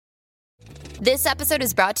This episode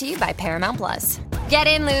is brought to you by Paramount Plus. Get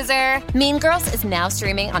in, loser! Mean Girls is now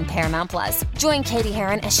streaming on Paramount Plus. Join Katie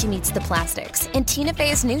Heron as she meets the plastics in Tina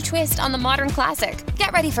Fey's new twist on the modern classic.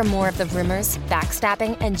 Get ready for more of the rumors,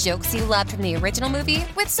 backstabbing, and jokes you loved from the original movie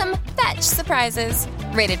with some fetch surprises.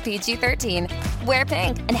 Rated PG-13. Wear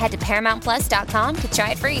pink and head to ParamountPlus.com to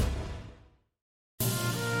try it free.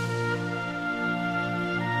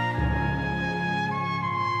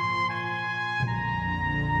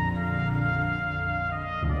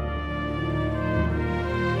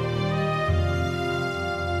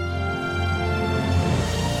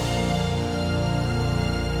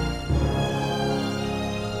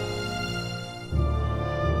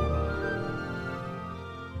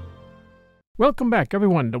 Welcome back,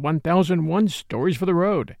 everyone, to 1001 Stories for the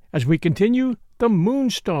Road, as we continue The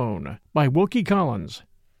Moonstone by Wilkie Collins.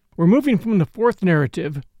 We're moving from the fourth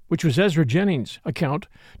narrative, which was Ezra Jennings' account,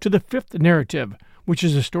 to the fifth narrative, which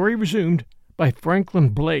is a story resumed by Franklin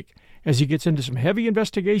Blake, as he gets into some heavy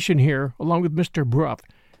investigation here, along with Mr. Bruff,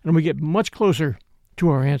 and we get much closer to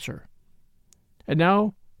our answer. And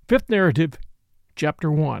now, fifth narrative,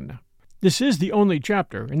 Chapter 1. This is the only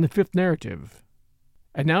chapter in the fifth narrative.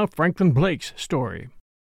 And now Franklin Blake's story.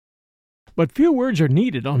 But few words are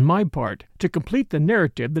needed on my part to complete the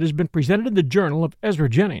narrative that has been presented in the journal of Ezra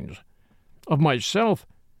Jennings. Of myself,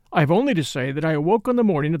 I have only to say that I awoke on the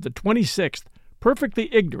morning of the 26th,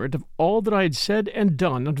 perfectly ignorant of all that I had said and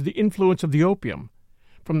done under the influence of the opium,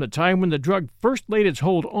 from the time when the drug first laid its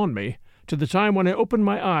hold on me to the time when I opened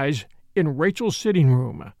my eyes in Rachel's sitting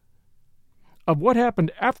room. Of what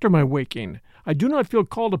happened after my waking, I do not feel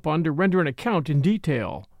called upon to render an account in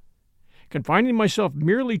detail. Confining myself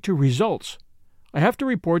merely to results, I have to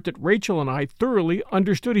report that Rachel and I thoroughly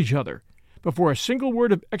understood each other before a single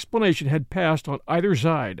word of explanation had passed on either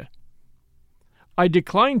side. I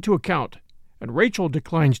decline to account, and Rachel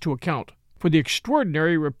declines to account, for the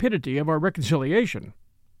extraordinary rapidity of our reconciliation.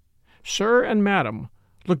 Sir and Madam,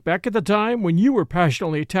 look back at the time when you were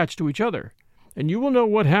passionately attached to each other, and you will know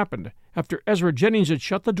what happened after Ezra Jennings had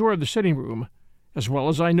shut the door of the sitting room, as well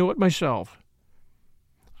as I know it myself.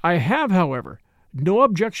 I have, however, no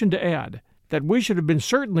objection to add that we should have been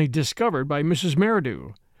certainly discovered by Mrs.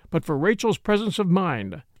 Merridew, but for Rachel's presence of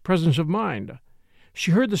mind.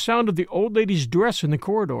 She heard the sound of the old lady's dress in the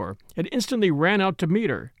corridor, and instantly ran out to meet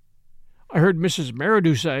her. I heard Mrs.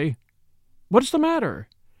 Merridew say, "What's the matter?"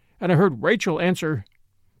 And I heard Rachel answer,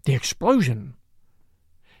 "The explosion."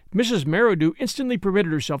 Mrs. Merridew instantly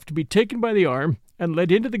permitted herself to be taken by the arm and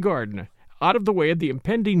led into the garden, out of the way of the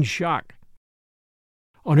impending shock.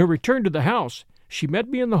 On her return to the house, she met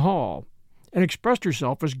me in the hall, and expressed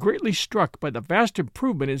herself as greatly struck by the vast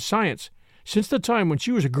improvement in science since the time when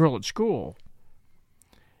she was a girl at school.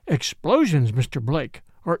 "Explosions, Mr. Blake,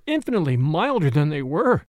 are infinitely milder than they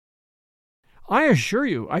were. I assure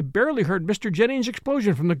you I barely heard Mr. Jennings'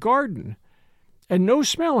 explosion from the garden, and no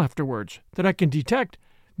smell afterwards that I can detect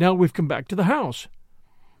now we've come back to the house.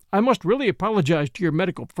 I must really apologize to your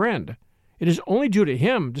medical friend. It is only due to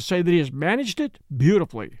him to say that he has managed it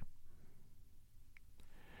beautifully."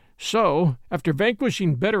 So, after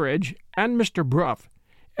vanquishing Betteredge and Mr. Bruff,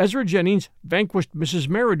 Ezra Jennings vanquished Mrs.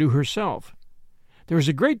 Merridew herself. There is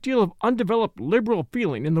a great deal of undeveloped liberal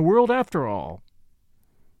feeling in the world after all.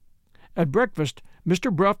 At breakfast,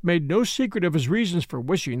 Mr. Bruff made no secret of his reasons for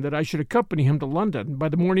wishing that I should accompany him to London by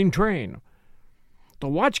the morning train. The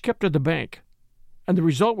watch kept at the bank, and the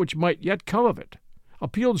result which might yet come of it,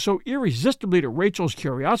 appealed so irresistibly to Rachel's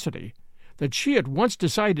curiosity that she at once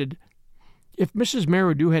decided, if Mrs.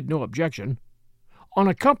 Merridew had no objection, on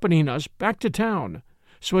accompanying us back to town,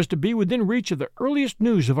 so as to be within reach of the earliest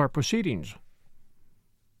news of our proceedings.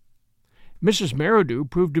 Mrs. Merridew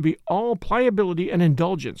proved to be all pliability and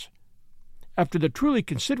indulgence. After the truly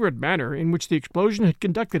considerate manner in which the explosion had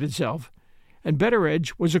conducted itself, and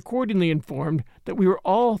Betteredge was accordingly informed that we were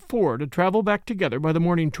all four to travel back together by the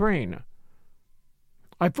morning train.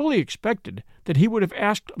 I fully expected that he would have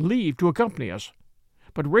asked leave to accompany us,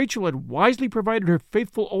 but Rachel had wisely provided her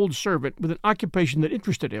faithful old servant with an occupation that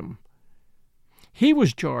interested him. He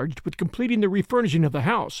was charged with completing the refurnishing of the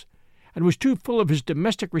house, and was too full of his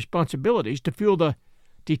domestic responsibilities to feel the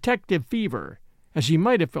detective fever, as he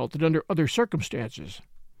might have felt it under other circumstances.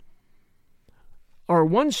 Our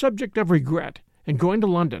one subject of regret in going to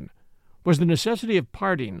London was the necessity of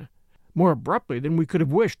parting, more abruptly than we could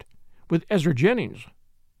have wished, with Ezra Jennings.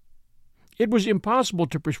 It was impossible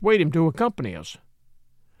to persuade him to accompany us.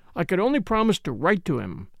 I could only promise to write to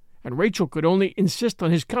him, and Rachel could only insist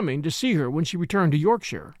on his coming to see her when she returned to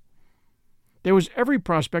Yorkshire. There was every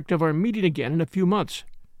prospect of our meeting again in a few months,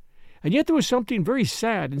 And yet there was something very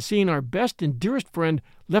sad in seeing our best and dearest friend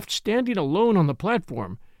left standing alone on the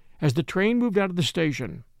platform as the train moved out of the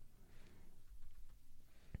station.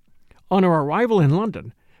 On our arrival in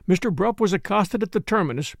London, Mr. Bruff was accosted at the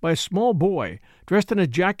terminus by a small boy dressed in a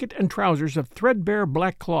jacket and trousers of threadbare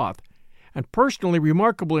black cloth, and personally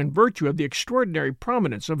remarkable in virtue of the extraordinary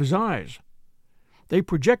prominence of his eyes. They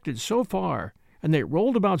projected so far, and they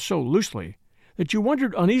rolled about so loosely, that you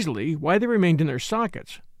wondered uneasily why they remained in their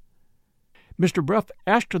sockets. Mr. Bruff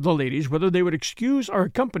asked the ladies whether they would excuse our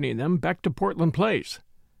accompanying them back to Portland Place.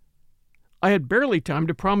 I had barely time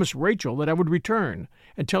to promise Rachel that I would return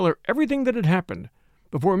and tell her everything that had happened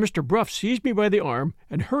before Mr. Bruff seized me by the arm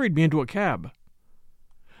and hurried me into a cab.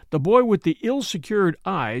 The boy with the ill-secured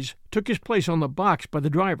eyes took his place on the box by the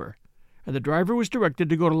driver, and the driver was directed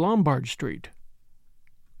to go to Lombard Street.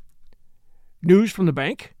 "News from the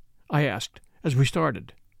bank?" I asked as we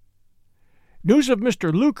started. "News of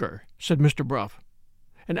Mr. Luker," said Mr. Bruff.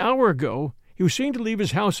 "An hour ago he was seen to leave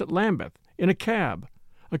his house at Lambeth in a cab,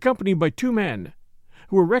 accompanied by 2 men,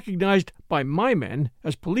 who were recognized by my men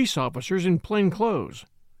as police officers in plain clothes.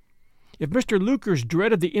 If Mr. Luker's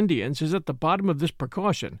dread of the Indians is at the bottom of this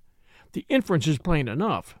precaution, the inference is plain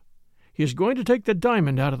enough. He is going to take the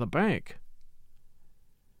diamond out of the bank."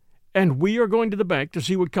 "And we are going to the bank to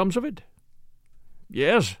see what comes of it?"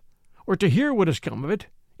 "Yes, or to hear what has come of it,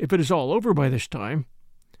 if it is all over by this time.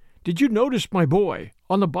 Did you notice my boy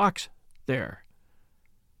on the box there?"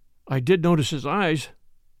 "I did notice his eyes."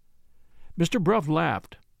 Mr. Bruff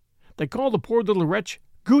laughed. "They call the poor little wretch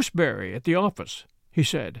Gooseberry at the office," he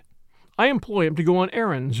said. "I employ him to go on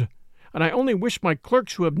errands, and I only wish my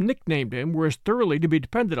clerks who have nicknamed him were as thoroughly to be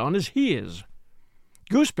depended on as he is.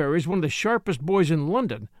 Gooseberry is one of the sharpest boys in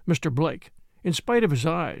London, Mr. Blake, in spite of his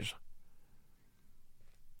eyes."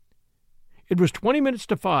 It was 20 minutes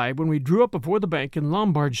to 5 when we drew up before the bank in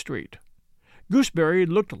Lombard Street. Gooseberry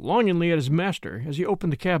looked longingly at his master as he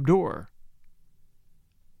opened the cab door.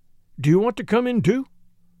 "Do you want to come in, too?"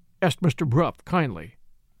 asked Mr. Bruff kindly.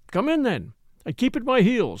 "Come in, then, and keep at my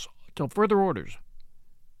heels till further orders."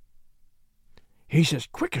 "He's as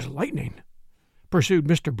quick as lightning," pursued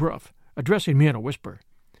Mr. Bruff, addressing me in a whisper.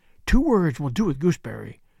 "2 words will do with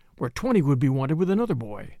Gooseberry, where 20 would be wanted with another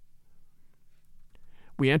boy."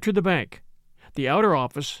 We entered the bank. The outer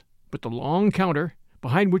office, with the long counter,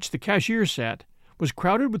 behind which the cashier sat, was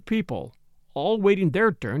crowded with people, all waiting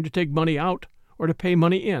their turn to take money out or to pay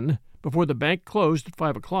money in before the bank closed at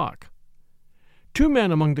 5 o'clock. 2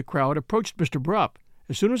 men among the crowd approached Mr. Bruff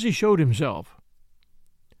as soon as he showed himself.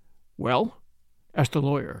 "Well?" asked the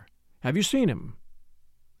lawyer. "Have you seen him?"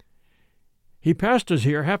 "He passed us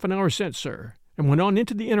here half an hour since, sir, and went on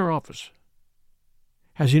into the inner office."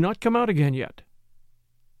 "Has he not come out again yet?"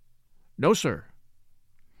 "No, sir."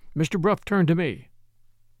 Mr. Bruff turned to me.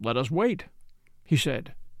 "Let us wait," he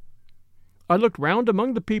said. I looked round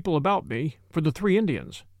among the people about me for the 3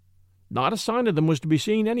 Indians. Not a sign of them was to be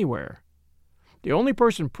seen anywhere. The only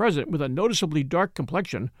person present with a noticeably dark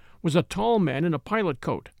complexion was a tall man in a pilot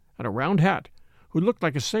coat and a round hat, who looked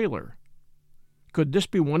like a sailor. Could this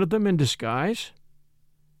be one of them in disguise?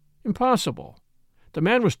 Impossible. The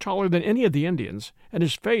man was taller than any of the Indians, and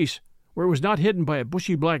his face, where it was not hidden by a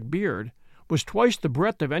bushy black beard, was twice the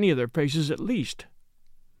breadth of any of their faces at least.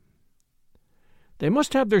 "They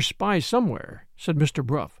must have their spies somewhere," said Mr.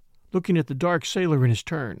 Bruff, looking at the dark sailor in his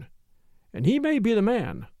turn. "And he may be the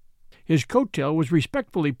man." His coat-tail was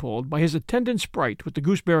respectfully pulled by his attendant sprite with the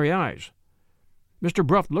gooseberry eyes. Mr.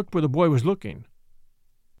 Bruff looked where the boy was looking.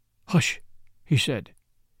 "Hush," he said.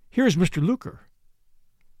 "Here is Mr. Luker."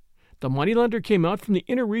 The moneylender came out from the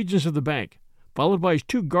inner regions of the bank, followed by his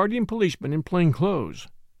 2 guardian policemen in plain clothes.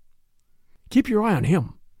 "Keep your eye on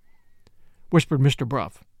him," whispered Mr.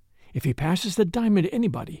 Bruff. "If he passes the diamond to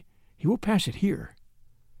anybody, he will pass it here."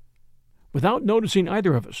 Without noticing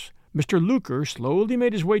either of us, Mr. Luker slowly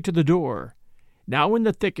made his way to the door, now in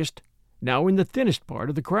the thickest, now in the thinnest part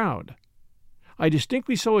of the crowd. I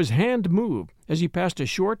distinctly saw his hand move as he passed a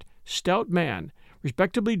short, stout man,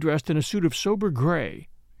 respectably dressed in a suit of sober gray.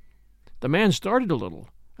 The man started a little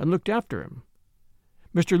and looked after him.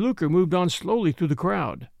 Mr. Luker moved on slowly through the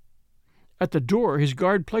crowd. At the door his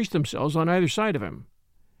guard placed themselves on either side of him.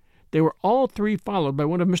 They were all 3 followed by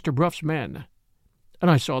one of Mr. Bruff's men, and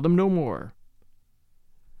I saw them no more.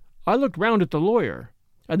 I looked round at the lawyer,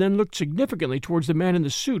 and then looked significantly towards the man in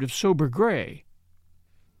the suit of sober gray.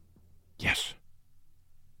 "Yes,"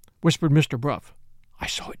 whispered Mr. Bruff. "I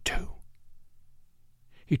saw it too."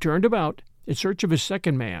 He turned about in search of his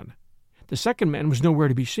second man. The second man was nowhere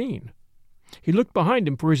to be seen. He looked behind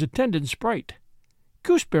him for his attendant sprite.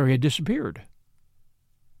 Gooseberry had disappeared.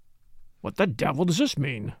 "What the devil does this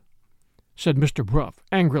mean?" said Mr. Bruff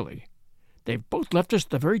angrily. "They've both left us at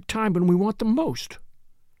the very time when we want them most."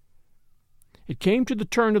 It came to the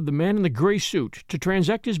turn of the man in the gray suit to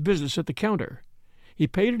transact his business at the counter. He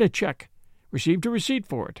paid it a check, received a receipt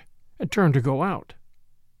for it, and turned to go out.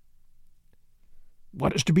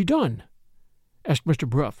 "What is to be done?" asked Mr.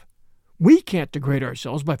 Bruff. "We can't degrade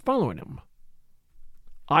ourselves by following him."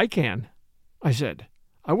 "I can," I said.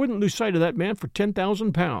 "I wouldn't lose sight of that man for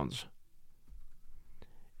 10,000 pounds.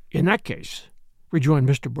 "In that case," rejoined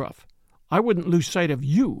Mr. Bruff, "I wouldn't lose sight of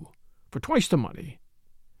you for twice the money.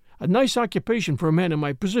 A nice occupation for a man in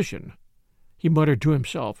my position," he muttered to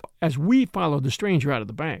himself as we followed the stranger out of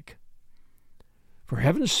the bank. "For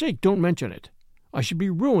heaven's sake, don't mention it. I should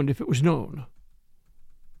be ruined if it was known."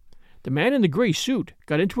 The man in the gray suit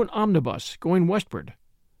got into an omnibus going westward.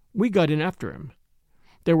 We got in after him.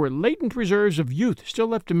 There were latent reserves of youth still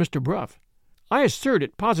left in Mr. Bruff. I assert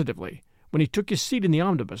it positively when he took his seat in the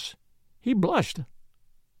omnibus. He blushed.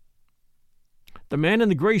 The man in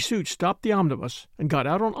the gray suit stopped the omnibus and got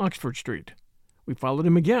out on Oxford Street. We followed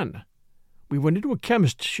him again. We went into a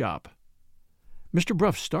chemist's shop. Mr.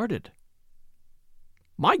 Bruff started.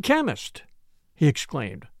 "My chemist!" he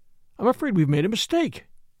exclaimed. "I'm afraid we've made a mistake."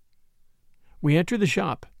 We entered the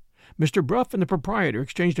shop. Mr. Bruff and the proprietor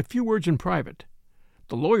exchanged a few words in private.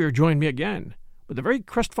 The lawyer joined me again, with a very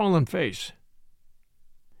crestfallen face.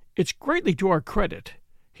 "It's greatly to our credit,"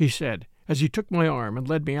 he said, as he took my arm and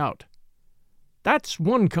led me out. "That's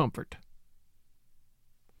one comfort."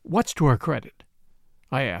 "What's to our credit?"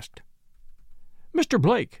 I asked. "Mr.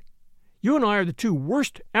 Blake, you and I are the two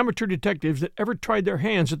worst amateur detectives that ever tried their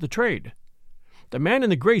hands at the trade. The man in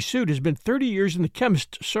the gray suit has been 30 years in the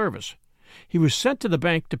chemist's service. He was sent to the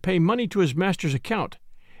bank to pay money to his master's account,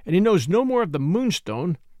 and he knows no more of the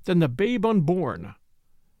Moonstone than the babe unborn."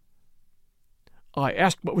 I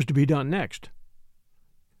asked what was to be done next.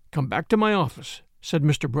 "Come back to my office," said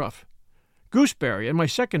Mr. Bruff. "Gooseberry and my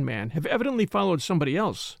second man have evidently followed somebody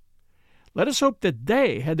else. Let us hope that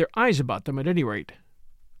they had their eyes about them at any rate.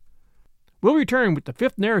 We'll return with the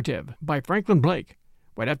fifth narrative by Franklin Blake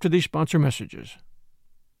right after these sponsor messages."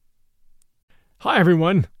 Hi,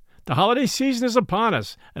 everyone. The holiday season is upon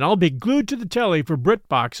us, and I'll be glued to the telly for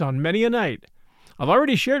BritBox on many a night. I've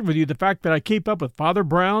already shared with you the fact that I keep up with Father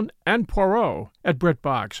Brown and Poirot at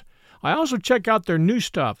BritBox. I also check out their new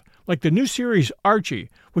stuff, like the new series Archie,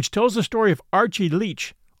 which tells the story of Archie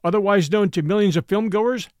Leach, otherwise known to millions of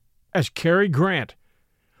filmgoers as Cary Grant.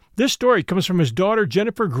 This story comes from his daughter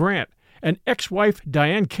Jennifer Grant and ex-wife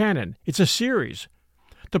Diane Cannon. It's a series.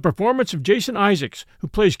 The performance of Jason Isaacs, who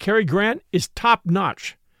plays Cary Grant, is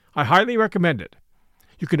top-notch. I highly recommend it.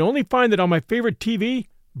 You can only find it on my favorite TV,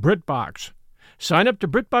 BritBox. Sign up to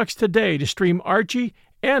BritBox today to stream Archie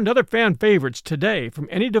and other fan favorites today from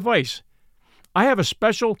any device. I have a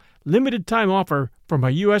special limited-time offer for my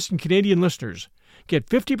U.S. and Canadian listeners. Get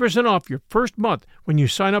 50% off your first month when you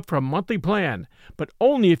sign up for a monthly plan, but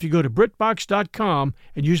only if you go to BritBox.com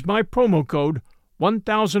and use my promo code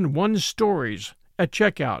 1001stories at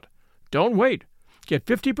checkout. Don't wait. Get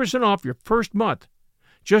 50% off your first month.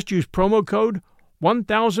 Just use promo code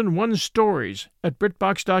 1001stories at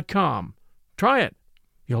BritBox.com. Try it.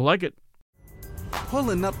 You'll like it.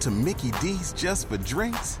 Pulling up to Mickey D's just for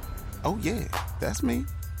drinks? Oh yeah, that's me.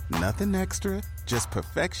 Nothing extra, just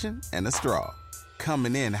perfection and a straw.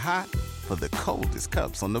 Coming in hot for the coldest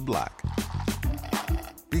cups on the block.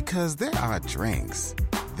 Because there are drinks.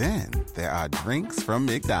 Then there are drinks from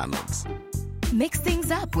McDonald's. Mix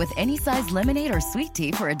things up with any size lemonade or sweet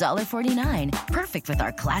tea for $1.49. Perfect with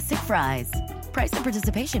our classic fries. Price and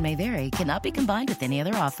participation may vary. Cannot be combined with any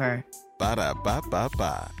other offer.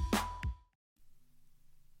 Ba-da-ba-ba-ba.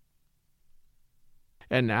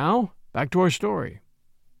 And now, back to our story.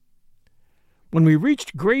 When we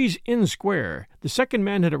reached Gray's Inn Square, the second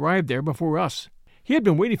man had arrived there before us. He had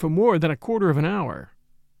been waiting for more than a quarter of an hour.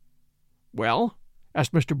 "Well,"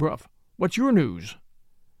 asked Mr. Bruff, "what's your news?"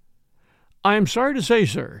 "I am sorry to say,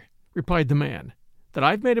 sir," replied the man, "that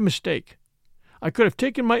I've made a mistake. I could have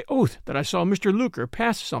taken my oath that I saw Mr. Luker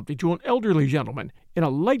pass something to an elderly gentleman in a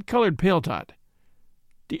light-colored pail-tot.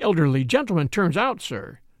 The elderly gentleman turns out,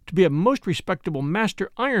 sir, to be a most respectable master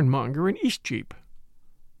ironmonger in Eastcheap."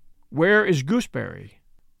 "Where is Gooseberry?"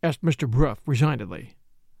 asked Mr. Bruff resignedly.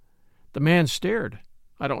 The man stared.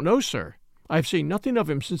 "I don't know, sir. I have seen nothing of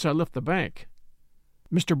him since I left the bank."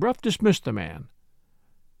 Mr. Bruff dismissed the man.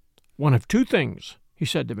 "One of two things," he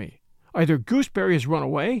said to me. "Either Gooseberry has run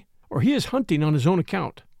away, or he is hunting on his own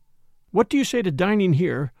account. What do you say to dining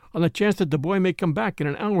here on the chance that the boy may come back in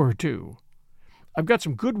an hour or two? I've got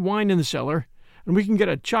some good wine in the cellar, and we can get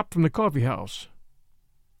a chop from the coffee-house."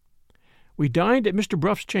 We dined at Mr.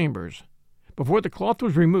 Bruff's chambers. Before the cloth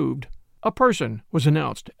was removed, a person was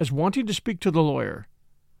announced as wanting to speak to the lawyer.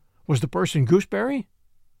 Was the person Gooseberry?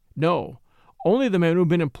 No, only the man who had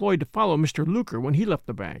been employed to follow Mr. Luker when he left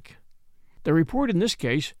the bank. The report in this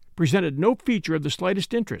case presented no feature of the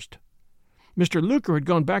slightest interest. Mr. Luker had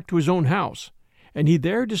gone back to his own house, and he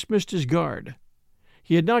there dismissed his guard.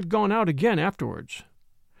 He had not gone out again afterwards.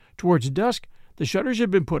 Towards dusk, the shutters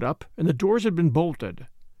had been put up and the doors had been bolted.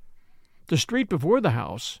 The street before the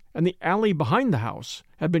house and the alley behind the house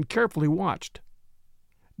had been carefully watched.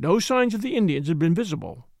 No signs of the Indians had been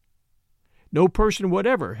visible. No person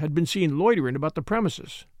whatever had been seen loitering about the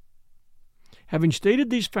premises. Having stated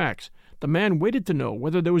these facts, the man waited to know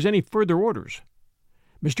whether there was any further orders.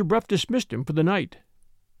 Mr. Bruff dismissed him for the night.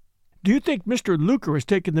 "Do you think Mr. Luker has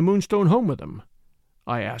taken the Moonstone home with him?"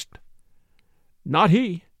 I asked. "Not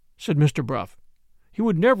he," said Mr. Bruff. "He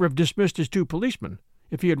would never have dismissed his 2 policemen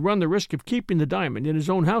if he had run the risk of keeping the diamond in his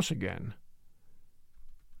own house again."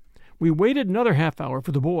 We waited another half-hour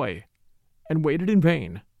for the boy, and waited in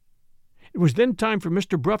vain. It was then time for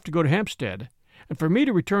Mr. Bruff to go to Hampstead, and for me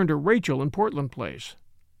to return to Rachel in Portland Place.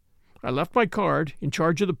 I left my card in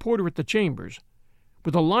charge of the porter at the chambers,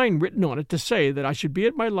 with a line written on it to say that I should be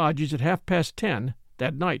at my lodgings at 10:30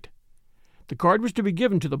 that night. The card was to be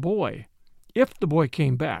given to the boy, if the boy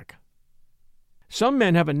came back. Some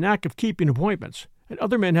men have a knack of keeping appointments, and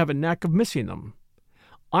other men have a knack of missing them.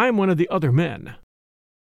 I am one of the other men.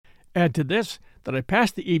 Add to this that I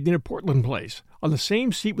passed the evening at Portland Place, on the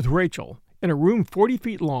same seat with Rachel, in a room 40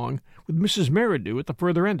 feet long, with Mrs. Merridew at the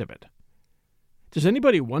further end of it. Does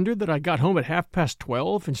anybody wonder that I got home at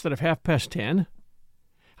 12:30 instead of 10:30?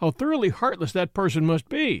 How thoroughly heartless that person must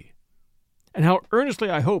be! And how earnestly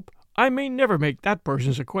I hope I may never make that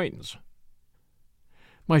person's acquaintance.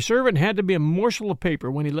 My servant handed to me a morsel of paper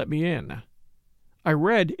when he let me in. I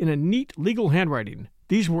read in a neat legal handwriting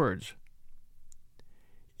these words: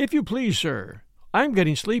 "If you please, sir, I am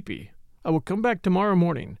getting sleepy. I will come back tomorrow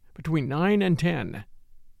morning between 9 and 10.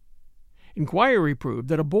 Inquiry proved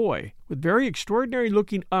that a boy with very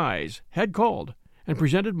extraordinary-looking eyes had called and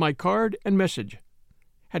presented my card and message,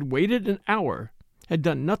 had waited an hour, had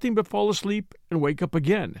done nothing but fall asleep and wake up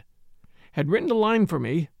again, had written a line for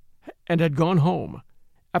me, and had gone home,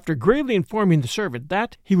 after gravely informing the servant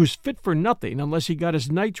that he was fit for nothing unless he got his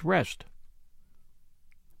night's rest.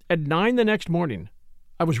 At 9 the next morning,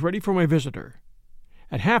 I was ready for my visitor.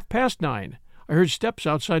 At 9:30, I heard steps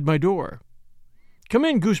outside my door. 'Come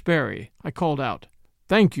in, Gooseberry,' I called out.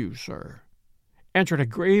 'Thank you, sir,' answered a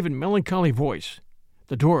grave and melancholy voice.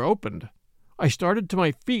 The door opened. I started to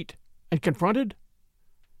my feet and confronted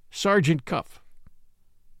Sergeant Cuff.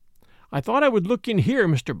 'I thought I would look in here,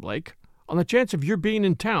 Mr. Blake, on the chance of your being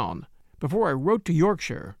in town, before I wrote to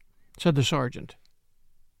Yorkshire,' said the sergeant.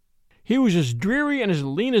 He was as dreary and as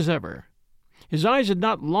lean as ever. His eyes had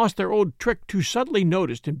not lost their old trick too subtly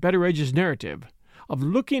noticed in Betteredge's narrative, of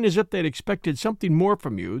looking as if they had expected something more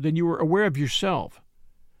from you than you were aware of yourself.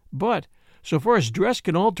 But, so far as dress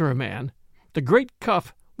can alter a man, the great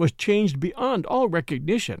Cuff was changed beyond all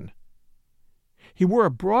recognition. He wore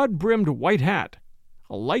a broad-brimmed white hat,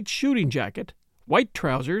 a light shooting jacket, white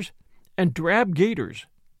trousers, and drab gaiters.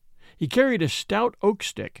 He carried a stout oak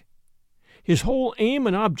stick. His whole aim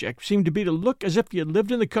and object seemed to be to look as if he had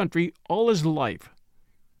lived in the country all his life.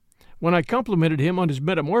 When I complimented him on his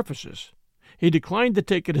metamorphosis, he declined to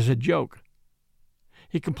take it as a joke.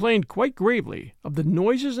 He complained quite gravely of the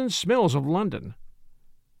noises and smells of London.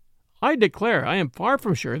 I declare I am far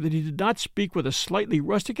from sure that he did not speak with a slightly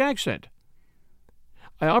rustic accent.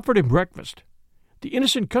 I offered him breakfast. The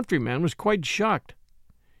innocent countryman was quite shocked.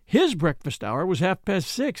 His breakfast hour was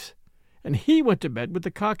 6:30, and he went to bed with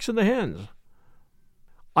the cocks and the hens.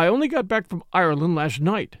 "I only got back from Ireland last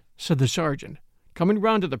night," said the sergeant, coming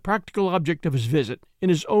round to the practical object of his visit in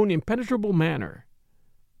his own impenetrable manner.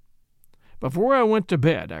 "Before I went to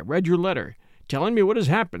bed, I read your letter, telling me what has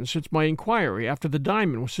happened since my inquiry after the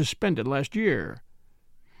diamond was suspended last year.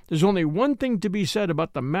 There's only one thing to be said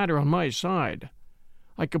about the matter on my side.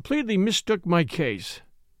 I completely mistook my case.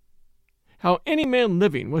 How any man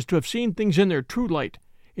living was to have seen things in their true light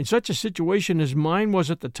in such a situation as mine was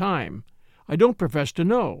at the time, I don't profess to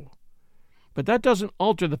know. But that doesn't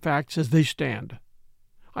alter the facts as they stand.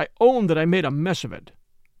 I own that I made a mess of it.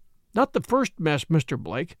 Not the first mess, Mr.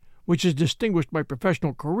 Blake, which has distinguished my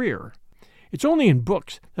professional career. It's only in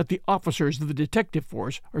books that the officers of the detective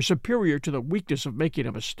force are superior to the weakness of making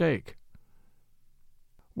a mistake."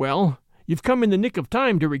 "Well, you've come in the nick of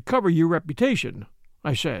time to recover your reputation,"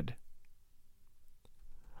 I said.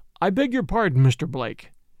 "I beg your pardon, Mr.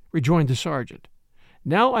 Blake," rejoined the sergeant.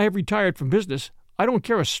 "Now I have retired from business, I don't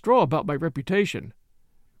care a straw about my reputation.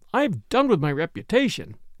 I've done with my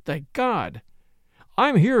reputation, thank God.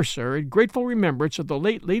 I'm here, sir, in grateful remembrance of the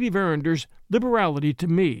late Lady Verander's liberality to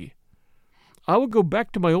me. I will go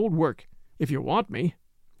back to my old work, if you want me,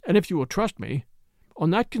 and if you will trust me, on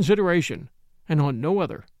that consideration, and on no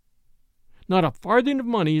other. Not a farthing of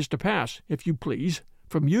money is to pass, if you please,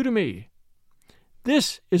 from you to me.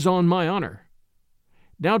 This is on my honor.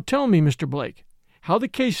 Now tell me, Mr. Blake, how the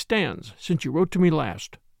case stands since you wrote to me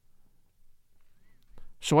last."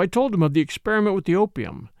 So I told him of the experiment with the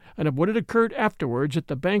opium, and of what had occurred afterwards at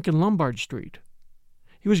the bank in Lombard Street.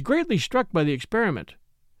 He was greatly struck by the experiment.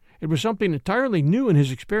 It was something entirely new in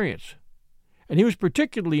his experience, and he was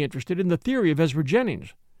particularly interested in the theory of Ezra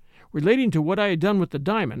Jennings, relating to what I had done with the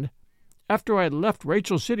diamond after I had left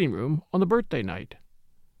Rachel's sitting room on the birthday night.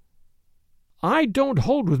 "I don't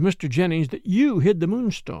hold with Mr. Jennings that you hid the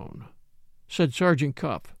Moonstone," said Sergeant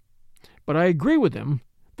Cuff, "but I agree with him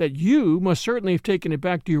that you must certainly have taken it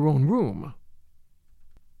back to your own room."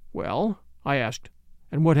 "Well," I asked,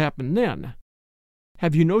 "and what happened then?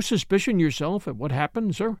 Have you no suspicion yourself at what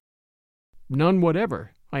happened, sir?" "None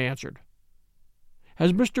whatever," I answered.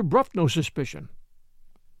 "Has Mr. Bruff no suspicion?"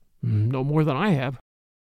 "No more than I have."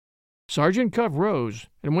 Sergeant Cuff rose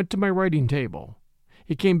and went to my writing table.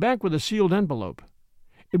 He came back with a sealed envelope.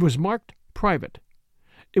 It was marked "Private."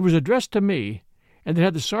 It was addressed to me, and it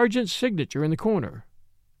had the sergeant's signature in the corner.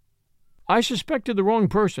 "I suspected the wrong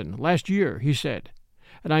person last year," he said,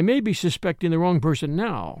 "and I may be suspecting the wrong person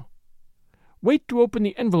now. Wait to open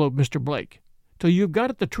the envelope, Mr. Blake, till you have got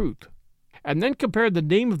at the truth, and then compare the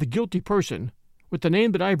name of the guilty person with the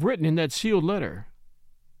name that I have written in that sealed letter."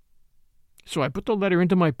 So I put the letter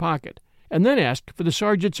into my pocket, and then asked for the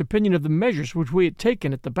sergeant's opinion of the measures which we had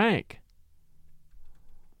taken at the bank.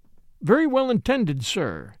 "Very well intended,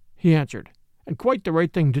 sir," he answered, "and quite the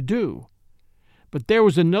right thing to do. But there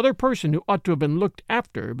was another person who ought to have been looked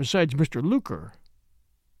after besides Mr. Luker."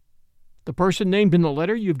 "The person named in the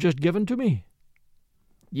letter you have just given to me?"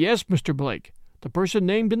 "Yes, Mr. Blake, the person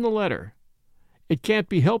named in the letter. It can't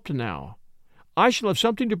be helped now. I shall have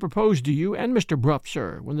something to propose to you and Mr. Bruff,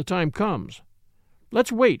 sir, when the time comes.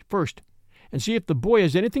 Let's wait, first, and see if the boy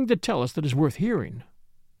has anything to tell us that is worth hearing."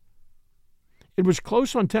 It was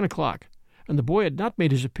close on 10 o'clock, and the boy had not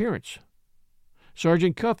made his appearance.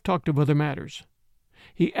 Sergeant Cuff talked of other matters.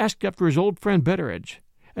 He asked after his old friend Betteredge,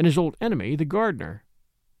 and his old enemy, the gardener.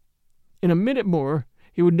 In a minute more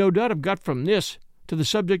he would no doubt have got from this to the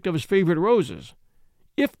subject of his favorite roses,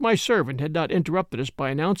 if my servant had not interrupted us by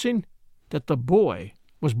announcing that the boy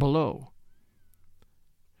was below.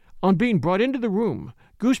 On being brought into the room,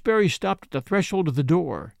 Gooseberry stopped at the threshold of the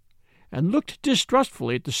door, and looked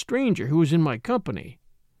distrustfully at the stranger who was in my company.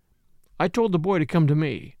 I told the boy to come to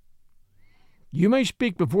me. "You may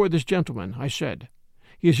speak before this gentleman," I said.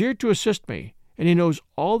 "He is here to assist me, and he knows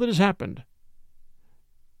all that has happened.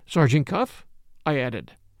 Sergeant Cuff," I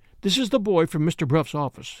added, "this is the boy from Mr. Bruff's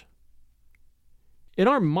office." In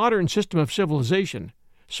our modern system of civilization,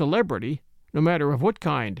 celebrity, no matter of what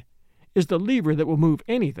kind, is the lever that will move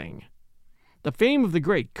anything. The fame of the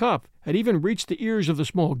great Cuff had even reached the ears of the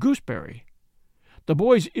small Gooseberry. The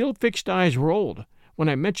boy's ill-fixed eyes rolled when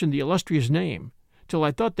I mentioned the illustrious name, till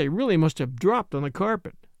I thought they really must have dropped on the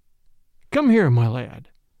carpet. "Come here, my lad,"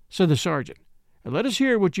 said the sergeant, "and let us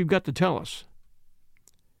hear what you've got to tell us."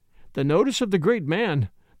 The notice of the great man,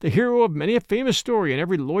 the hero of many a famous story in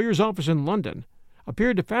every lawyer's office in London,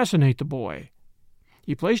 appeared to fascinate the boy.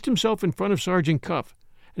 He placed himself in front of Sergeant Cuff,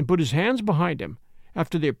 and put his hands behind him,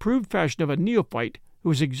 after the approved fashion of a neophyte who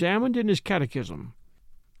was examined in his catechism.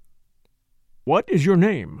 "What is your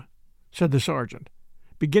name?" said the sergeant,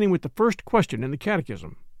 beginning with the first question in the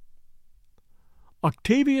catechism.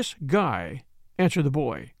 "Octavius Guy," answered the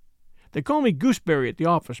boy. "They call me Gooseberry at the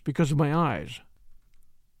office because of my eyes."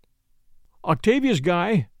 "Octavius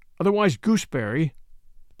Guy, otherwise Gooseberry,"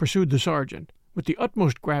 pursued the sergeant, with the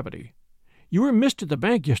utmost gravity, "you were missed at the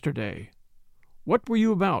bank yesterday. What were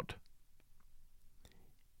you about?"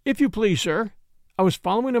 "If you please, sir, I was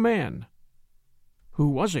following a man." "Who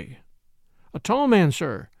was he?" "A tall man,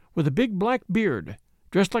 sir, with a big black beard,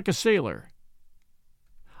 dressed like a sailor."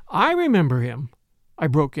 "I remember him," I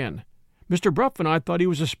broke in. "Mr. Bruff and I thought he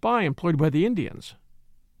was a spy employed by the Indians."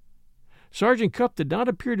 Sergeant Cuff did not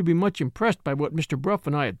appear to be much impressed by what Mr. Bruff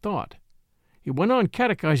and I had thought. He went on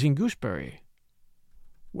catechizing Gooseberry.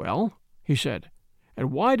 "Well," he said,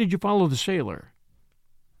 "and why did you follow the sailor?"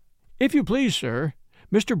 "If you please, sir,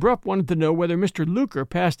 Mr. Bruff wanted to know whether Mr. Luker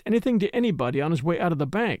passed anything to anybody on his way out of the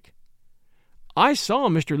bank. I saw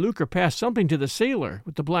Mr. Luker pass something to the sailor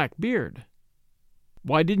with the black beard."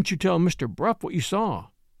 "Why didn't you tell Mr. Bruff what you saw?"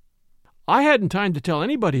 "I hadn't time to tell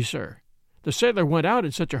anybody, sir. The sailor went out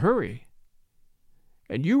in such a hurry."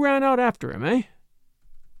 "And you ran out after him, eh?"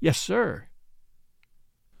 "Yes, sir."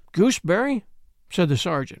 "Gooseberry," said the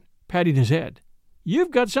sergeant, patting his head,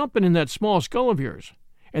 "you've got something in that small skull of yours,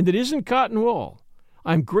 and it isn't cotton wool.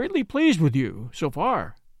 I'm greatly pleased with you, so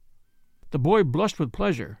far." The boy blushed with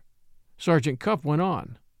pleasure. Sergeant Cuff went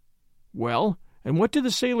on. "Well, and what did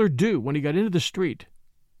the sailor do when he got into the street?"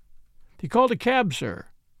 "He called a cab, sir."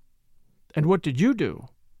 "And what did you do?"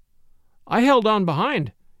 "I held on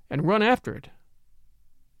behind and run after it."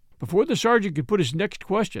 Before the sergeant could put his next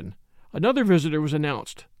question, another visitor was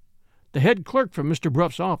announced, the head clerk from Mr.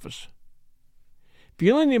 Bruff's office.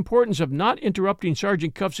 Feeling the importance of not interrupting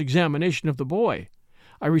Sergeant Cuff's examination of the boy,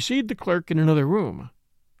 I received the clerk in another room.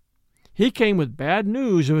 He came with bad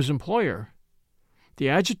news of his employer. The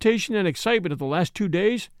agitation and excitement of the last 2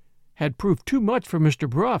 days had proved too much for Mr.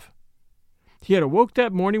 Bruff. He had awoke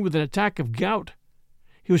that morning with an attack of gout.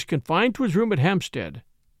 He was confined to his room at Hampstead,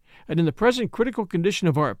 and in the present critical condition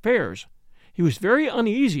of our affairs, he was very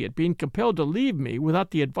uneasy at being compelled to leave me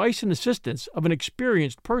without the advice and assistance of an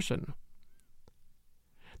experienced person.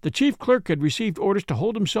 The chief clerk had received orders to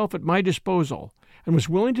hold himself at my disposal, and was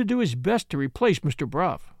willing to do his best to replace Mr.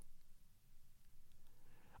 Bruff.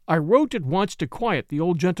 I wrote at once to quiet the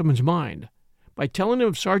old gentleman's mind by telling him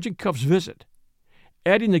of Sergeant Cuff's visit,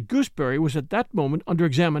 adding that Gooseberry was at that moment under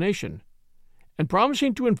examination, and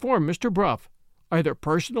promising to inform Mr. Bruff, either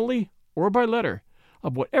personally or by letter,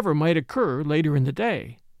 of whatever might occur later in the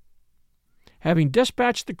day. Having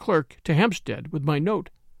despatched the clerk to Hampstead with my note,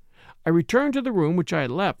 I returned to the room which I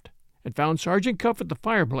had left, and found Sergeant Cuff at the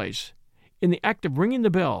fireplace, in the act of ringing the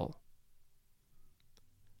bell.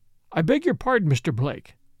 "I beg your pardon, Mr.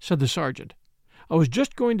 Blake," said the sergeant. "I was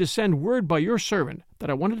just going to send word by your servant that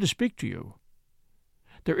I wanted to speak to you.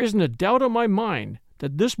 There isn't a doubt on my mind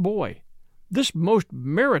that this boy, this most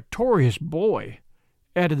meritorious boy,"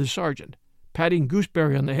 added the sergeant, patting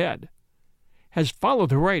Gooseberry on the head, "has followed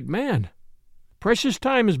the right man. Precious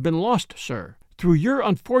time has been lost, sir, through your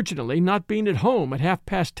unfortunately not being at home at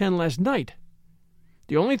 10:30 last night.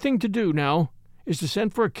 The only thing to do now is to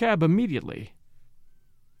send for a cab immediately."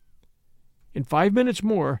 In 5 minutes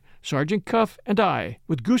more, Sergeant Cuff and I,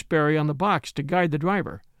 with Gooseberry on the box to guide the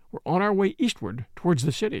driver, were on our way eastward towards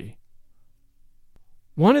the city.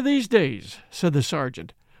 "One of these days," said the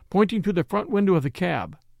sergeant, pointing to the front window of the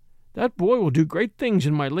cab, "that boy will do great things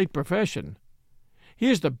in my late profession. He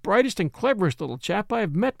is the brightest and cleverest little chap I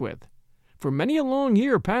have met with, for many a long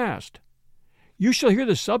year past. You shall hear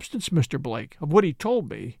the substance, Mr. Blake, of what he told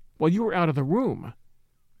me while you were out of the room.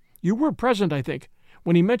 You were present, I think,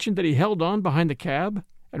 when he mentioned that he held on behind the cab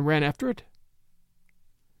and ran after it?"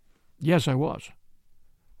 "Yes, I was."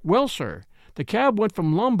 "Well, sir, the cab went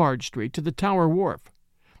from Lombard Street to the Tower Wharf.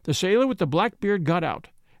 The sailor with the black beard got out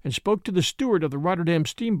and spoke to the steward of the Rotterdam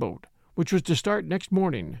steamboat, which was to start next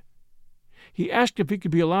morning. He asked if he could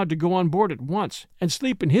be allowed to go on board at once and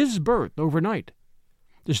sleep in his berth overnight.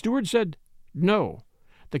 The steward said no.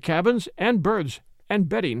 The cabins and berths and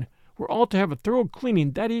bedding were all to have a thorough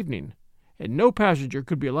cleaning that evening, and no passenger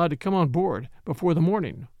could be allowed to come on board before the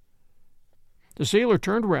morning. The sailor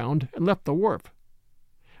turned round and left the wharf.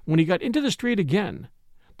 When he got into the street again,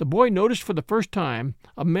 the boy noticed for the first time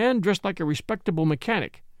a man dressed like a respectable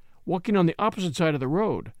mechanic, walking on the opposite side of the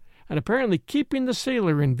road, and apparently keeping the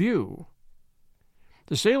sailor in view.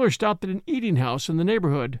 The sailor stopped at an eating-house in the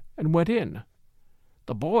neighborhood and went in.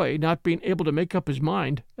 The boy, not being able to make up his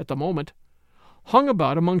mind at the moment, hung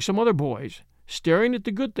about among some other boys, staring at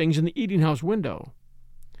the good things in the eating-house window.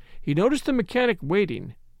 He noticed the mechanic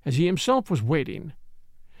waiting, as he himself was waiting,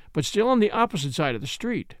 but still on the opposite side of the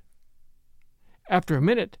street. After a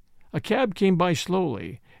minute, a cab came by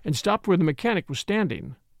slowly and stopped where the mechanic was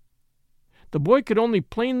standing. The boy could only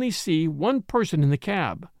plainly see one person in the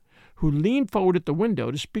cab, who leaned forward at the window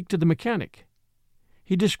to speak to the mechanic.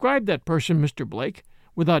 He described that person, Mr. Blake,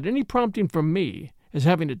 without any prompting from me, as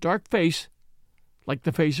having a dark face, like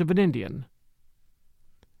the face of an Indian.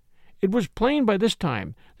 It was plain by this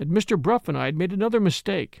time that Mr. Bruff and I had made another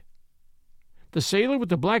mistake. The sailor with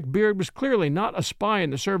the black beard was clearly not a spy in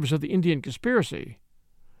the service of the Indian conspiracy.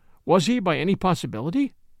 Was he, by any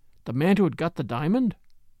possibility, the man who had got the diamond?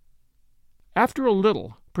 After a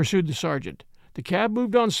little, pursued the sergeant, the cab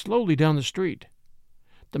moved on slowly down the street.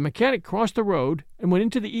 The mechanic crossed the road and went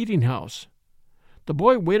into the eating-house. The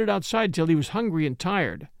boy waited outside till he was hungry and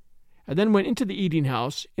tired, and then went into the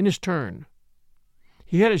eating-house in his turn.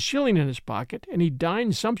 He had a shilling in his pocket, and he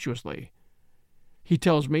dined sumptuously. He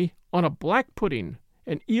tells me, on a black pudding,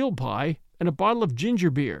 an eel pie, and a bottle of ginger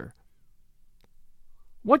beer.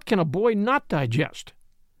 What can a boy not digest?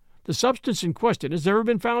 The substance in question has never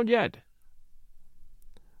been found yet.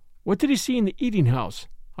 What did he see in the eating-house?"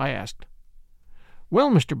 I asked. "Well,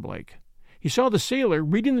 Mr. Blake, he saw the sailor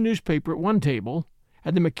reading the newspaper at one table,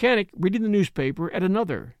 and the mechanic reading the newspaper at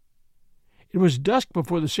another. It was dusk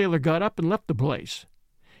before the sailor got up and left the place.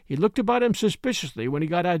 He looked about him suspiciously when he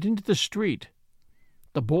got out into the street.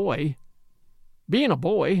 The boy, being a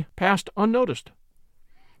boy, passed unnoticed.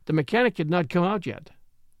 The mechanic had not come out yet.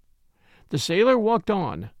 The sailor walked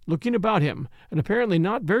on, looking about him, and apparently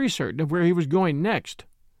not very certain of where he was going next.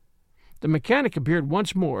 The mechanic appeared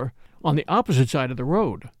once more on the opposite side of the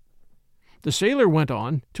road. The sailor went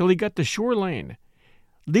on till he got to Shore Lane,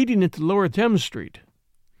 leading into Lower Thames Street.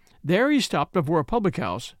 There he stopped before a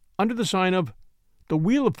public-house under the sign of the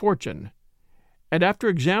Wheel of Fortune, and after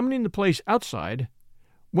examining the place outside,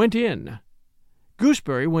 went in.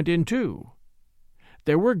 Gooseberry went in too.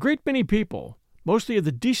 There were a great many people, mostly of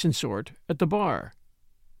the decent sort, at the bar.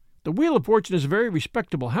 The Wheel of Fortune is a very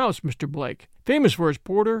respectable house, Mr. Blake, famous for its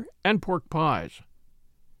porter and pork pies."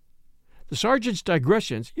 The sergeant's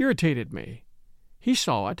digressions irritated me. He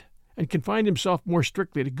saw it, and confined himself more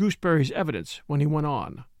strictly to Gooseberry's evidence when he went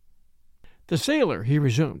on. "The sailor," he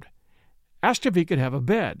resumed, "asked if he could have a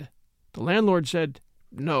bed. The landlord said,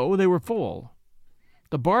 no, they were full.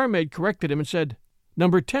 The barmaid corrected him and said,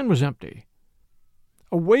 number 10 was empty.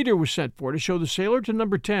 A waiter was sent for to show the sailor to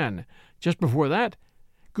number 10. Just before that,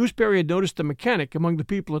 Gooseberry had noticed the mechanic among the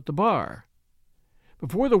people at the bar.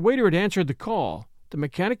 Before the waiter had answered the call, the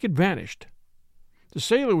mechanic had vanished. The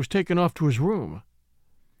sailor was taken off to his room.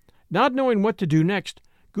 Not knowing what to do next,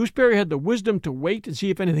 Gooseberry had the wisdom to wait and see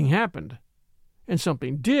if anything happened. And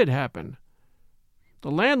something did happen.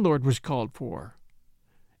 The landlord was called for.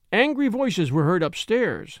 Angry voices were heard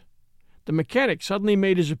upstairs. The mechanic suddenly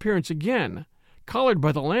made his appearance again, collared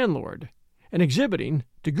by the landlord, and exhibiting,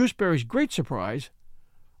 to Gooseberry's great surprise,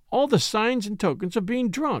 all the signs and tokens of being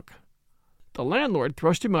drunk. The landlord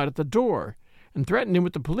thrust him out at the door, and threatened him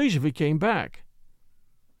with the police if he came back.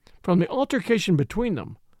 From the altercation between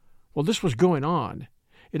them, while this was going on,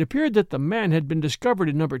 it appeared that the man had been discovered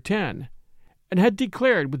in number 10, and had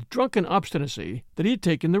declared with drunken obstinacy that he had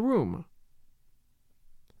taken the room.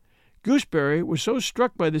 Gooseberry was so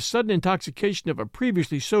struck by this sudden intoxication of a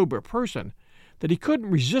previously sober person that he couldn't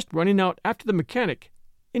resist running out after the mechanic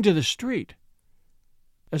into the street.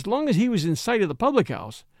 As long as he was in sight of the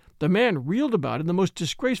public-house, the man reeled about in the most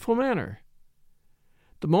disgraceful manner.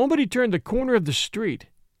 The moment he turned the corner of the street,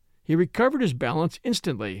 he recovered his balance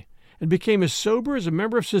instantly, and became as sober as a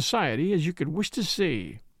member of society as you could wish to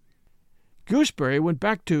see. Gooseberry went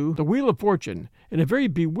back to the Wheel of Fortune in a very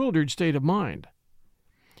bewildered state of mind.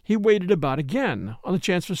 He waited about again on the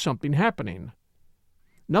chance of something happening.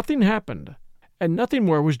 Nothing happened, and nothing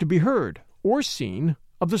more was to be heard or seen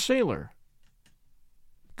of the sailor.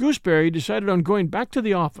 Gooseberry decided on going back to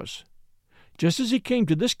the office. Just as he came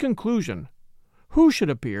to this conclusion, who should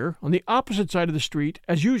appear on the opposite side of the street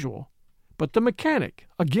as usual but the mechanic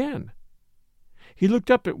again? He looked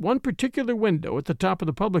up at one particular window at the top of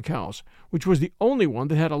the public-house, which was the only one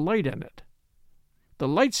that had a light in it. The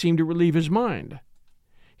light seemed to relieve his mind.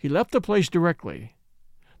 He left the place directly.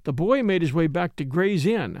 The boy made his way back to Gray's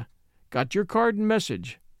Inn, got your card and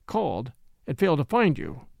message, called, and failed to find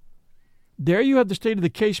you. There you have the state of the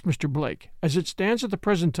case, Mr. Blake, as it stands at the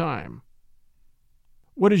present time."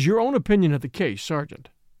 "What is your own opinion of the case, Sergeant?"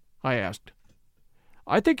 I asked.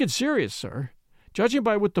 "I think it's serious, sir. Judging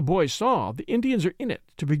by what the boy saw, the Indians are in it,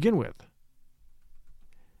 to begin with."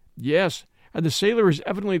 "Yes, and the sailor is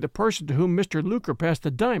evidently the person to whom Mr. Luker passed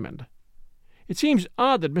the diamond. It seems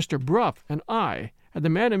odd that Mr. Bruff and I, and the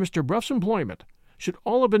man in Mr. Bruff's employment, should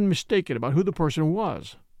all have been mistaken about who the person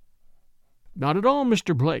was." "Not at all,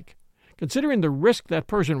 Mr. Blake. Considering the risk that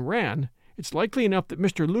person ran, it's likely enough that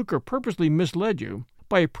Mr. Luker purposely misled you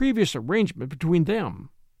by a previous arrangement between them."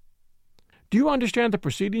 "Do you understand the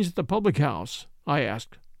proceedings at the public-house?" I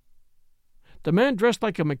asked. "The man dressed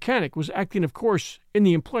like a mechanic was acting, of course, in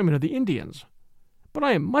the employment of the Indians. But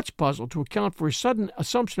I am much puzzled to account for his sudden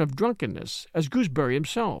assumption of drunkenness as Gooseberry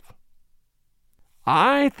himself."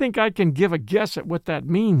 "I think I can give a guess at what that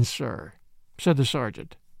means, sir," said the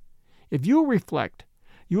sergeant. "If you will reflect,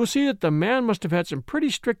 you will see that the man must have had some pretty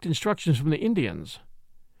strict instructions from the Indians.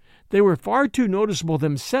 They were far too noticeable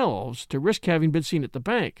themselves to risk having been seen at the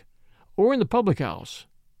bank or in the public-house.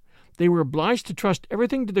 They were obliged to trust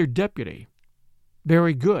everything to their deputy.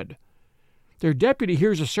 Very good. Their deputy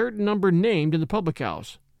hears a certain number named in the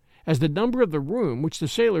public-house as the number of the room which the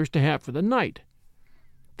sailor is to have for the night,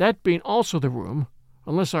 that being also the room,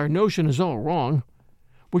 unless our notion is all wrong,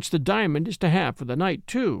 which the diamond is to have for the night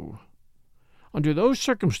too. Under those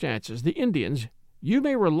circumstances, the Indians, you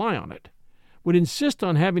may rely on it, would insist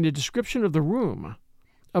on having a description of the room,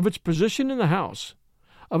 of its position in the house,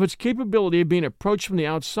 of its capability of being approached from the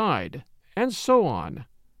outside, and so on.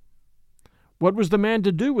 What was the man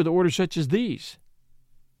to do with orders such as these?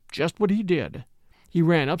 Just what he did. He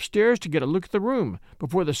ran upstairs to get a look at the room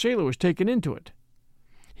before the sailor was taken into it.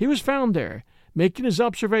 He was found there, making his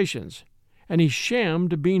observations, and he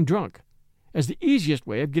shammed being drunk, as the easiest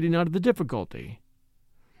way of getting out of the difficulty.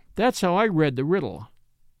 That's how I read the riddle.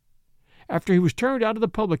 After he was turned out of the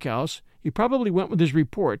public house, he probably went with his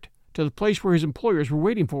report to the place where his employers were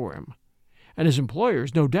waiting for him, and his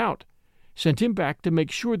employers, no doubt, sent him back to make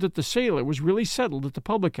sure that the sailor was really settled at the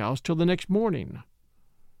public house till the next morning.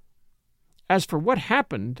 As for what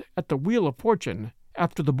happened at the Wheel of Fortune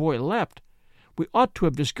after the boy left, we ought to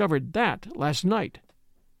have discovered that last night.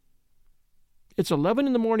 It's 11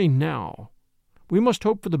 in the morning now. We must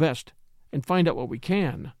hope for the best and find out what we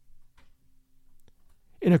can.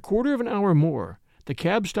 In a quarter of an hour more, the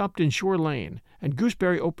cab stopped in Shore Lane, and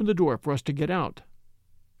Gooseberry opened the door for us to get out.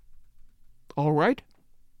 "All right?"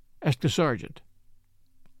 asked the sergeant.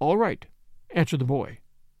 "All right," answered the boy.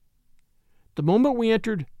 The moment we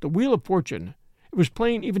entered the Wheel of Fortune, it was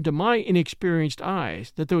plain even to my inexperienced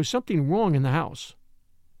eyes that there was something wrong in the house.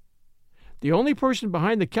 The only person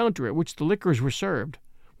behind the counter at which the liquors were served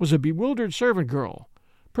was a bewildered servant girl,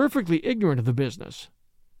 perfectly ignorant of the business.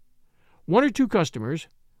 One or two customers,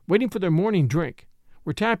 waiting for their morning drink,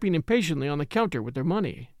 were tapping impatiently on the counter with their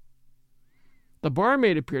money. The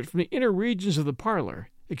barmaid appeared from the inner regions of the parlor,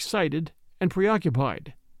 excited and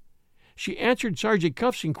preoccupied. She answered Sergeant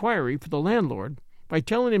Cuff's inquiry for the landlord by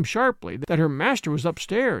telling him sharply that her master was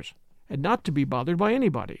upstairs and not to be bothered by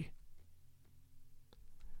anybody.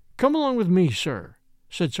 "Come along with me, sir,"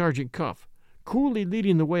 said Sergeant Cuff, coolly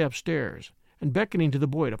leading the way upstairs and beckoning to the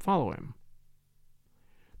boy to follow him.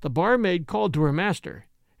 The barmaid called to her master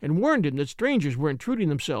and warned him that strangers were intruding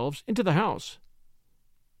themselves into the house.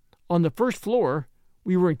 On the first floor,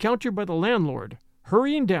 we were encountered by the landlord,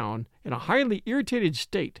 hurrying down in a highly irritated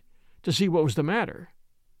state to see what was the matter.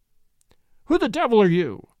 "Who the devil are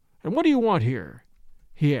you, and what do you want here?"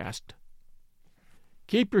 he asked.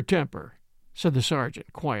 "Keep your temper," said the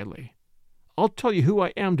sergeant quietly. "I'll tell you who I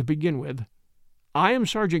am to begin with. I am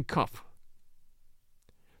Sergeant Cuff."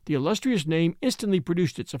 The illustrious name instantly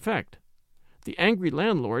produced its effect. The angry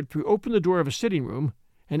landlord threw open the door of a sitting room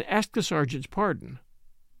and asked the sergeant's pardon.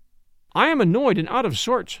 "I am annoyed and out of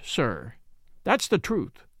sorts, sir. That's the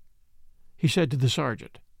truth," he said to the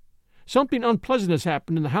sergeant. "Something unpleasant has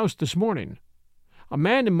happened in the house this morning. A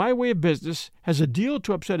man in my way of business has a deal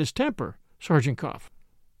to upset his temper, Sergeant Cuff."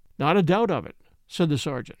 "Not a doubt of it," said the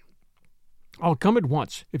sergeant. "I'll come at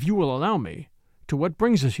once, if you will allow me, to what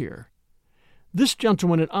brings us here. This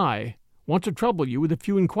gentleman and I want to trouble you with a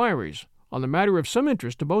few inquiries on the matter of some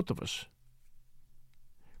interest to both of us."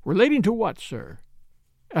 "Relating to what, sir?"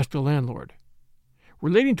 asked the landlord.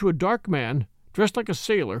 "Relating to a dark man dressed like a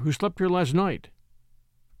sailor who slept here last night."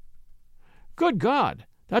 "Good God!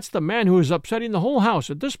 That's the man who is upsetting the whole house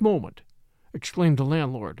at this moment!" exclaimed the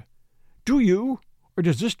landlord. "Do you, or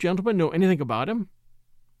does this gentleman know anything about him?"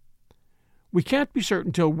 "We can't be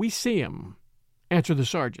certain till we see him," answered the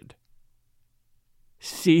sergeant.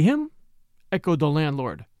 "See him?" echoed the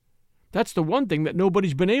landlord. "That's the one thing that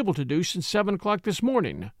nobody's been able to do since 7 o'clock this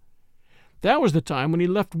morning. That was the time when he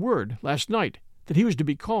left word last night that he was to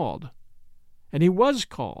be called. And he was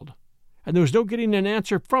called, and there was no getting an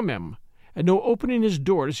answer from him, and no opening his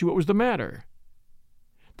door to see what was the matter.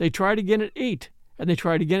 They tried again at 8, and they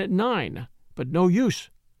tried again at 9, but no use.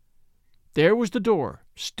 There was the door,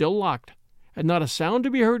 still locked, and not a sound to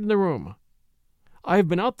be heard in the room. I have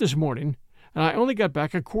been out this morning, and I only got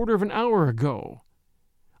back a quarter of an hour ago.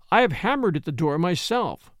 I have hammered at the door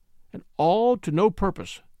myself, and all to no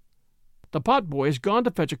purpose. The potboy has gone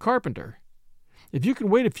to fetch a carpenter. If you can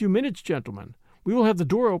wait a few minutes, gentlemen, we will have the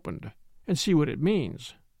door opened and see what it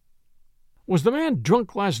means." "Was the man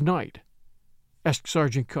drunk last night?" asked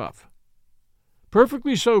Sergeant Cuff.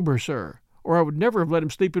 "Perfectly sober, sir, or I would never have let him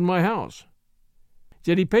sleep in my house."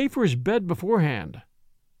 "Did he pay for his bed beforehand?"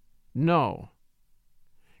 "No."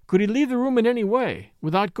 "Could he leave the room in any way,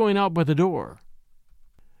 without going out by the door?"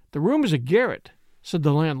 "The room is a garret," said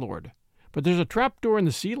the landlord, "but there's a trap-door in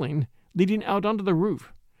the ceiling leading out onto the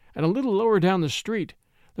roof, and a little lower down the street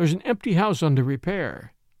there's an empty house under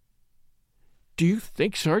repair." "Do you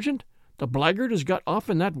think, Sergeant, the blackguard has got off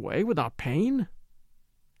in that way without paying?"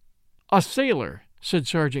 "A sailor," said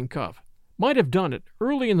Sergeant Cuff, "might have done it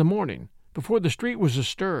early in the morning, before the street was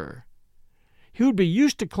astir. He would be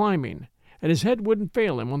used to climbing, and his head wouldn't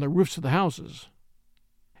fail him on the roofs of the houses."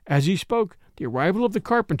 As he spoke, the arrival of the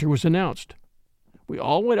carpenter was announced. We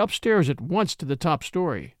all went upstairs at once to the top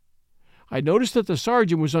story. I noticed that the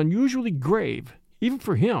sergeant was unusually grave, even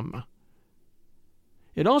for him.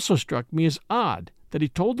 It also struck me as odd that he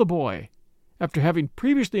told the boy, after having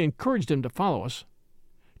previously encouraged him to follow us,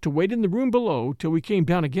 to wait in the room below till we came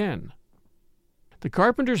down again. The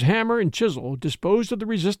carpenter's hammer and chisel disposed of the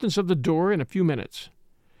resistance of the door in a few minutes,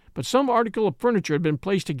 but some article of furniture had been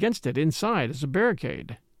placed against it inside as a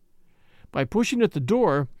barricade. By pushing at the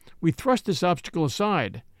door, we thrust this obstacle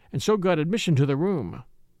aside, and so got admission to the room.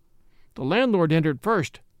 The landlord entered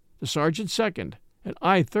first, the sergeant second, and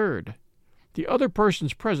I third. The other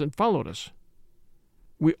persons present followed us.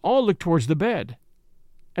 We all looked towards the bed,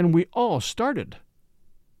 and we all started.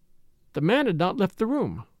 The man had not left the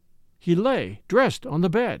room. He lay, dressed, on the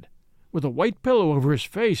bed, with a white pillow over his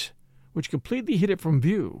face, which completely hid it from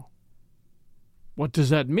view. "What does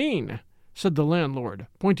that mean?" said the landlord,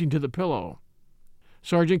 pointing to the pillow.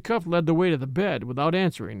 Sergeant Cuff led the way to the bed without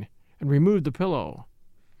answering, and removed the pillow.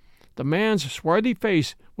 The man's swarthy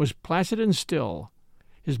face was placid and still.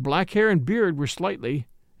 His black hair and beard were slightly,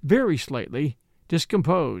 very slightly,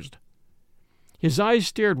 discomposed. His eyes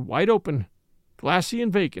stared wide open, glassy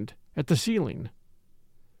and vacant, at the ceiling.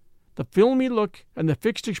 The filmy look and the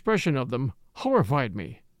fixed expression of them horrified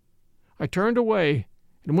me. I turned away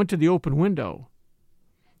and went to the open window.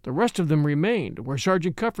 The rest of them remained where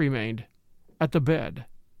Sergeant Cuff remained, at the bed.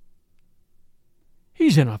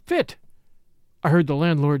 "He's in a fit," I heard the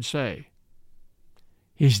landlord say.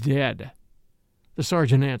 "He's dead," the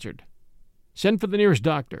sergeant answered. "Send for the nearest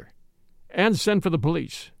doctor, and send for the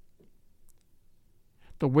police."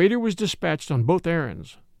 The waiter was dispatched on both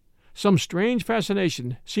errands. Some strange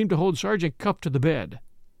fascination seemed to hold Sergeant Cuff to the bed.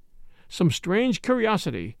 Some strange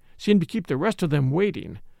curiosity seemed to keep the rest of them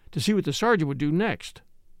waiting to see what the sergeant would do next.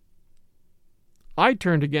 I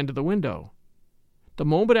turned again to the window. The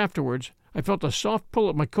moment afterwards, I felt a soft pull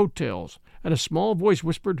at my coat-tails, and a small voice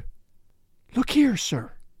whispered, "Look here,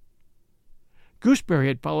 sir." Gooseberry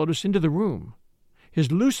had followed us into the room.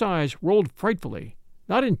 His loose eyes rolled frightfully,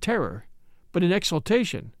 not in terror, but in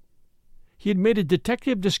exultation. He had made a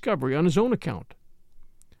detective discovery on his own account.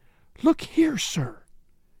 "Look here, sir,"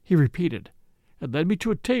 he repeated, and led me to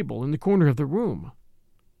a table in the corner of the room.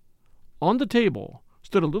 On the table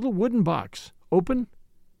stood a little wooden box, open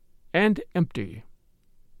and empty.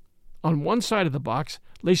 On one side of the box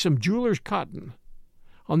lay some jeweler's cotton.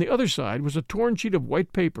 On the other side was a torn sheet of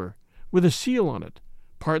white paper with a seal on it,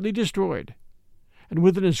 partly destroyed, and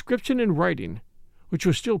with an inscription in writing, which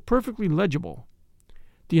was still perfectly legible.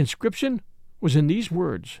 The inscription was in these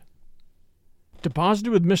words: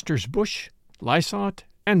 "Deposited with Messrs. Bush, Lysott,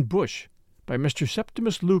 and Bush by Mr.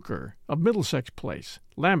 Septimus Luker of Middlesex Place,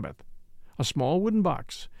 Lambeth, a small wooden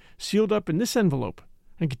box, sealed up in this envelope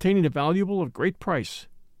and containing a valuable of great price.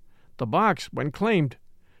 The box, when claimed,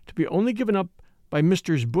 to be only given up by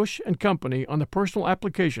Messrs. Bush and Company on the personal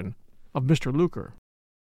application of Mr. Luker."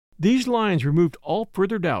 These lines removed all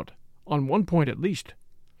further doubt, on one point at least.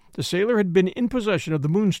 The sailor had been in possession of the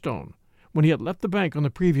Moonstone when he had left the bank on the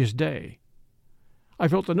previous day. I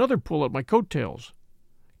felt another pull at my coat-tails.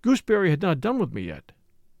 Gooseberry had not done with me yet.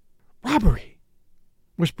 "Robbery!"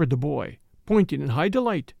 whispered the boy, pointing in high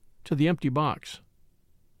delight to the empty box.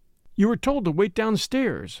 "You were told to wait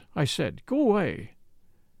downstairs," I said. "Go away."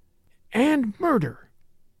 "And murder,"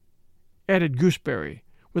 added Gooseberry,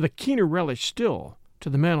 with a keener relish still, to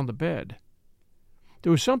the man on the bed.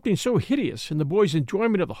 There was something so hideous in the boy's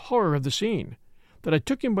enjoyment of the horror of the scene that I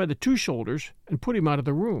took him by the two shoulders and put him out of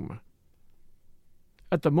the room.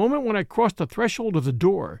 At the moment when I crossed the threshold of the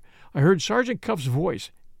door, I heard Sergeant Cuff's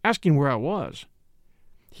voice asking where I was.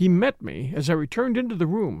 He met me as I returned into the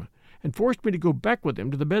room and forced me to go back with him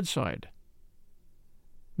to the bedside.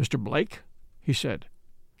 "Mr. Blake," he said,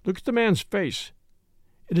 "look at the man's face.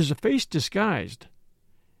 It is a face disguised,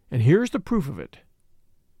 and here is the proof of it."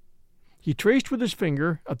 He traced with his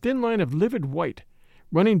finger a thin line of livid white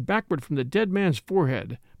running backward from the dead man's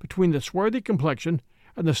forehead between the swarthy complexion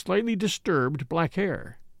and the slightly disturbed black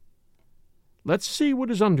hair. "Let's see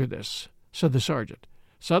what is under this," said the sergeant,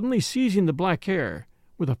 suddenly seizing the black hair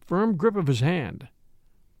with a firm grip of his hand.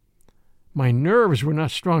 My nerves were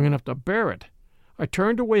not strong enough to bear it. I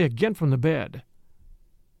turned away again from the bed.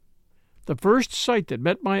 The first sight that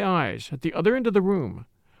met my eyes at the other end of the room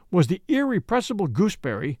was the irrepressible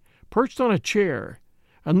Gooseberry perched on a chair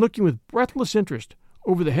and looking with breathless interest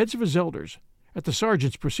over the heads of his elders at the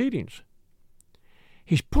sergeant's proceedings.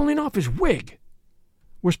 "He's pulling off his wig,"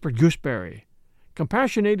 whispered Gooseberry,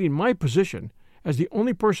 compassionating my position as the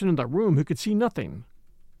only person in the room who could see nothing.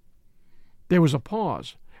 There was a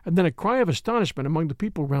pause, and then a cry of astonishment among the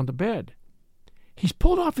people round the bed. "He's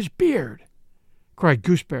pulled off his beard," cried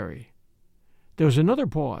Gooseberry. There was another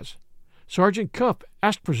pause. Sergeant Cuff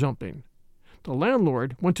asked for something. The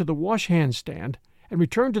landlord went to the wash-hand stand and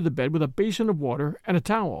returned to the bed with a basin of water and a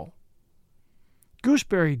towel.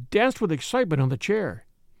 Gooseberry danced with excitement on the chair.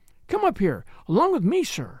 "Come up here, along with me,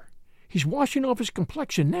 sir. He's washing off his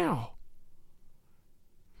complexion now."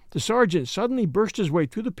 The sergeant suddenly burst his way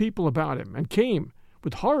through the people about him and came,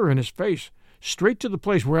 with horror in his face, straight to the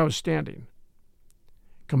place where I was standing.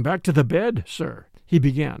 "Come back to the bed, sir," he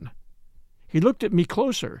began. He looked at me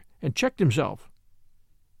closer and checked himself.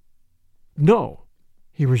 "No,"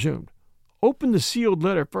 he resumed. "Open the sealed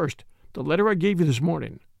letter first, the letter I gave you this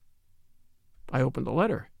morning." I opened the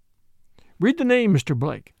letter. "Read the name, Mr.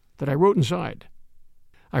 Blake, that I wrote inside."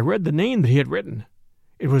 I read the name that he had written.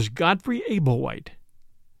 It was Godfrey Ablewhite.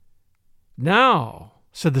 "Now,"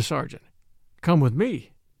 said the sergeant, "come with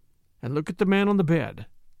me and look at the man on the bed."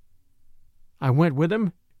 I went with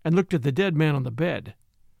him and looked at the dead man on the bed.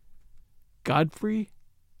 Godfrey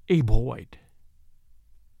Ablewhite.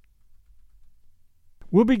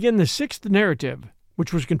 We'll begin the sixth narrative,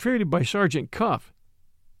 which was contributed by Sergeant Cuff,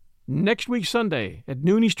 next week Sunday at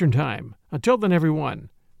noon Eastern Time. Until then, everyone,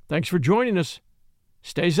 thanks for joining us.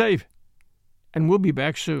 Stay safe, and we'll be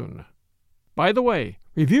back soon. By the way,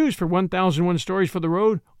 reviews for 1001 Stories for the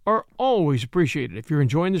Road are always appreciated. If you're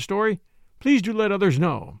enjoying the story, please do let others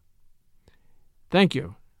know. Thank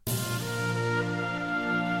you.